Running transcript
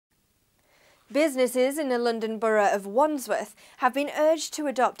Businesses in the London borough of Wandsworth have been urged to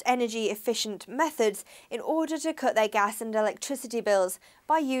adopt energy-efficient methods in order to cut their gas and electricity bills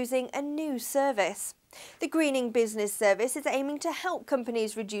by using a new service. The Greening Business Service is aiming to help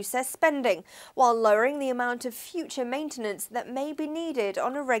companies reduce their spending while lowering the amount of future maintenance that may be needed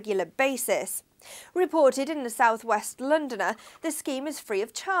on a regular basis. Reported in the South West Londoner, the scheme is free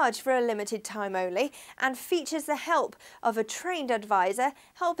of charge for a limited time only and features the help of a trained advisor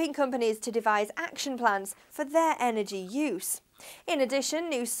helping companies to devise action plans for their energy use. In addition,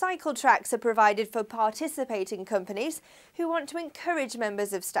 new cycle tracks are provided for participating companies who want to encourage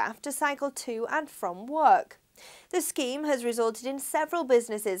members of staff to cycle to and from work. The scheme has resulted in several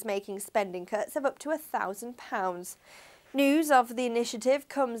businesses making spending cuts of up to £1,000. News of the initiative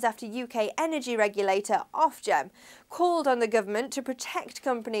comes after UK energy regulator Ofgem called on the government to protect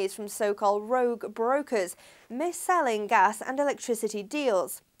companies from so-called rogue brokers mis-selling gas and electricity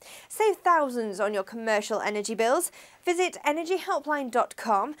deals. Save thousands on your commercial energy bills. Visit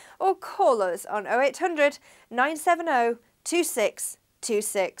energyhelpline.com or call us on 0800 970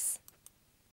 2626.